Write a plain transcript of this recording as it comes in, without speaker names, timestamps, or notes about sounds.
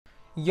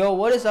Yo,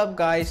 what is up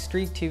guys,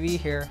 StreakTV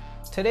here.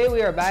 Today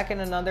we are back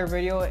in another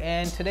video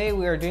and today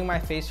we are doing my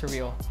face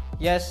reveal.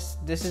 Yes,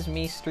 this is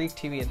me,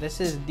 StreakTV.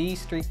 This is the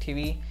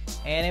StreakTV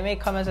and it may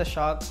come as a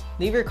shock.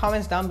 Leave your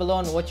comments down below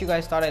on what you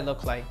guys thought I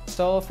looked like.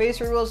 So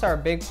face reveals are a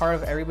big part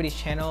of everybody's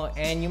channel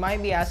and you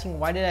might be asking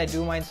why did I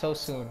do mine so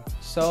soon.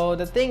 So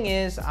the thing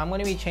is, I'm going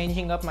to be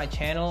changing up my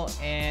channel,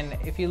 and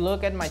if you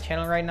look at my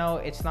channel right now,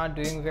 it's not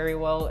doing very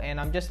well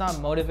and I'm just not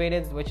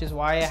motivated, which is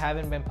why I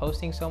haven't been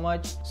posting so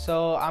much.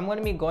 So I'm going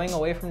to be going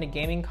away from the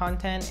gaming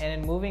content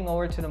and moving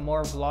over to the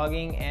more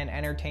vlogging and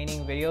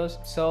entertaining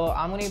videos. So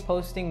I'm going to be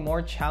posting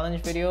more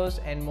challenge videos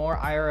and more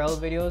IRL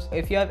videos.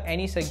 If you have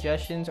any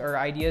suggestions or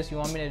ideas you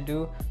want me to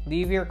do,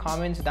 leave your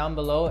comments down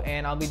below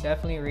and I'll be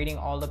definitely reading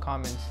all the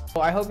comments.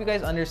 So I hope you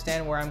guys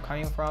understand where I'm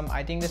coming from.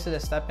 I think this is a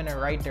step in the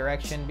right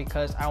direction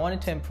because I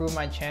wanted to improve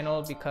my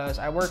channel because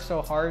I work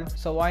so hard,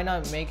 so why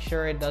not make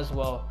sure it does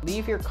well.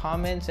 Leave your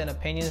comments and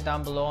opinions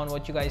down below on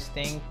what you guys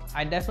think.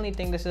 I definitely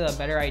think this is a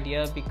better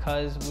idea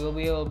because we'll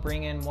be able to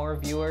bring in more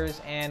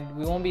viewers and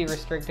we won't be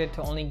restricted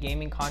to only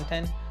gaming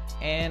content.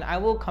 And I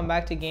will come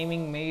back to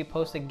gaming, maybe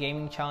post a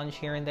gaming challenge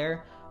here and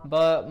there,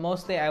 but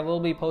mostly I will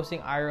be posting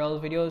IRL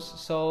videos,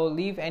 so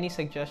leave any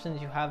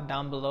suggestions you have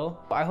down below.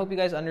 I hope you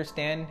guys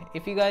understand.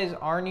 If you guys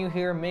are new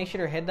here, make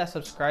sure to hit that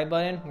subscribe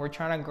button. We're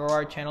trying to grow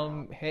our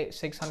channel, hit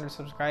 600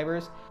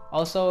 subscribers.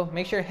 Also,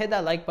 make sure to hit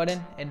that like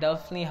button. It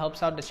definitely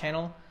helps out the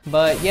channel.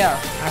 But yeah,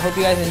 I hope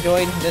you guys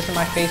enjoyed. This is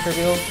my face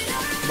reveal.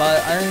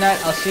 But other than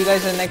that, I'll see you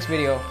guys in the next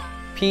video.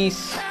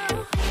 Peace.